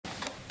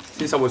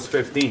Since I was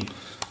 15,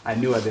 I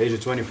knew at the age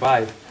of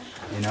 25,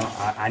 you know,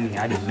 I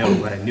didn't know,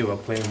 but I knew. I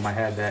played in my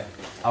head that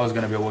I was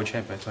gonna be a world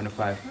champion at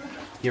 25.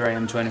 Here I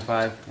am,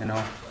 25. You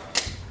know,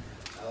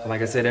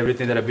 like I said,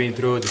 everything that I've been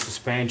through, the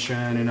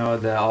suspension, you know,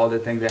 all the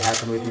things that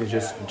happened with me,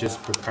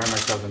 just prepare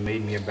myself and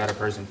made me a better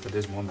person for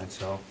this moment.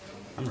 So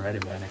I'm ready,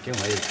 man. I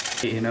can't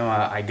wait. You know,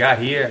 I got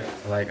here,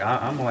 like,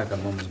 I'm like a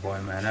mama's boy,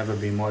 man. I've never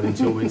been more than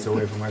 2 weeks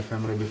away from my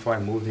family before I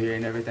moved here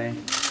and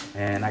everything.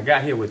 And I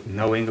got here with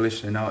no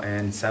English, you know,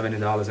 and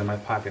 $70 in my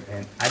pocket.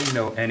 And I didn't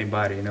know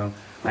anybody, you know.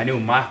 I knew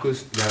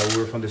Marcus, that we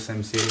were from the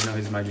same city, you know,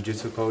 he's my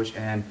jiu-jitsu coach.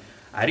 And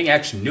I didn't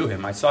actually knew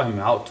him. I saw him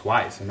out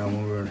twice, you know,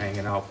 when we were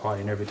hanging out,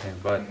 partying and everything.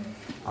 But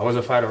I was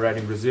a fighter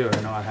already in Brazil,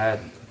 you know. I had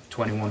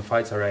 21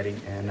 fights already.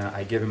 And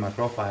I gave him my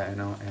profile, you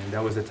know. And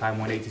that was the time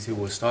when ATC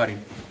was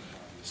starting.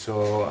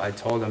 So I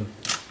told him,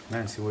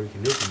 man, see what you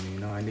can do for me, you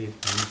know. I need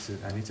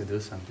to do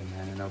something,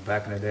 man. You know,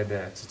 back in the day,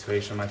 the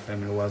situation, my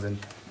family wasn't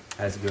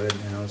as good,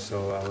 you know,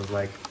 so I was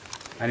like,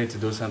 I need to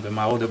do something.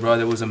 My older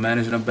brother was a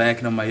manager in a bank,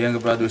 you know, my younger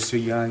brother was too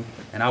young,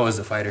 and I was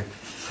the fighter,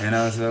 and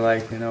I was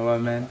like, you know what,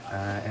 man,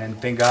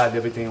 and thank God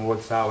everything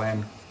works out.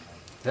 And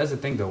that's the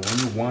thing, though, when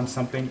you want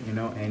something, you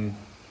know, and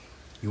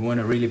you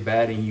want it really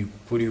bad, and you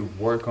put your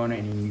work on it,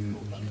 and you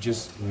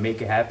just make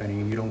it happen,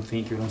 and you don't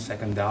think, you don't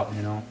second doubt,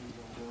 you know,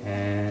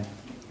 and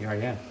here I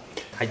am.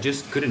 I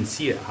just couldn't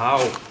see it, how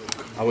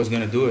I was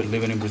gonna do it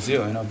living in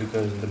Brazil, you know,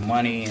 because the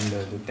money and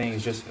the thing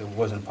is just, it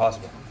wasn't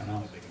possible, you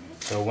know.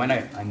 So when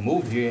I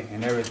moved here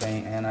and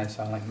everything, and I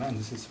saw like, man,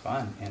 this is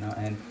fun, you know.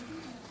 And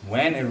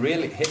when it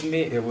really hit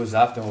me, it was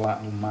after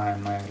my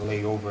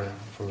layover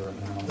for, you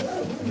know,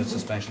 the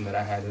suspension that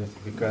I had,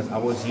 because I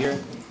was here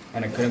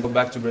and I couldn't go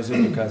back to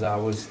Brazil because I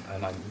was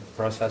like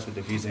processed with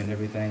the visa and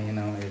everything, you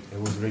know. It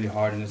was really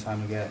hard in the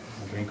time to get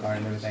a green card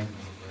and everything.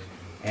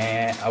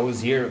 And I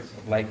was here,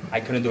 like, I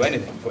couldn't do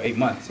anything for 8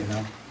 months, you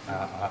know.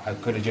 I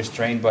could have just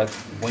trained, but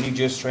when you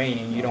just train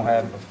and you don't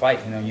have a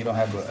fight, you know, you don't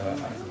have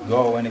a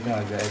goal or anything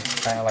like that, it's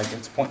kind of like,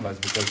 it's pointless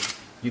because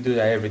you do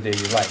that every day of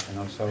your life, you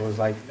know. So it was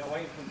like,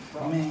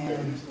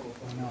 man,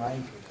 you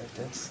know,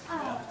 that's,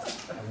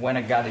 when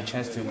I got the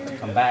chance to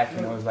come back,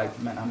 you know, it was like,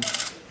 man,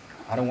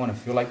 I don't want to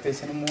feel like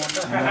this anymore,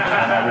 you know?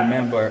 And I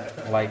remember,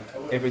 like,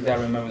 every day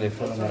I remember the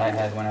feeling that I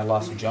had when I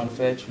lost to John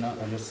Fitch, you know.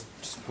 I just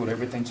put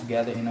everything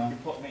together, you know,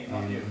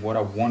 and what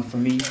I want for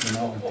me, you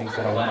know, the things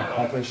that I want to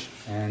accomplish,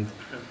 and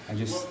I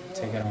just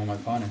take it on my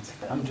opponents.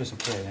 I'm just a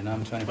kid, and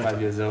I'm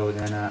 25 years old,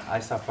 and I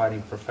started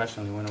fighting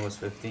professionally when I was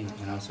 15,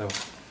 you know, so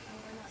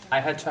I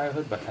had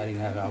childhood, but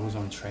I was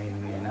on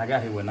training, and I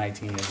got here with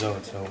 19 years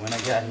old, so when I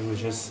got here, it was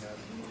just,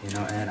 you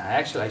know, and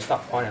I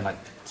stopped fighting like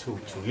two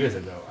years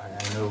ago.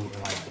 I know,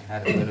 like, I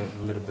had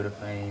a little bit of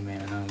fame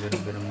and a little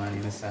bit of money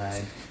on the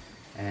side,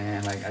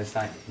 and like I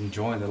started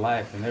enjoying the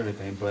life and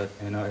everything. But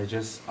you know, it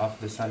just off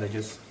the sun, I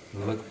just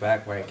look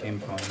back where I came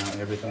from, you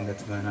know, everything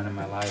that's going on in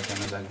my life, and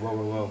I was like,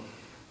 whoa,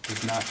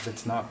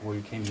 that's not what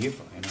you came here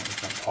for, you know.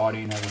 It's not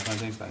partying, having fun,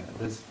 things like that.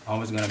 That's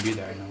always gonna be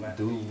there, you know.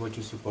 Do what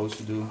you're supposed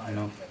to do, you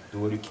know. Do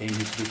what you came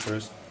here to do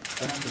first.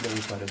 But after that,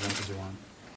 you fight as much as you want.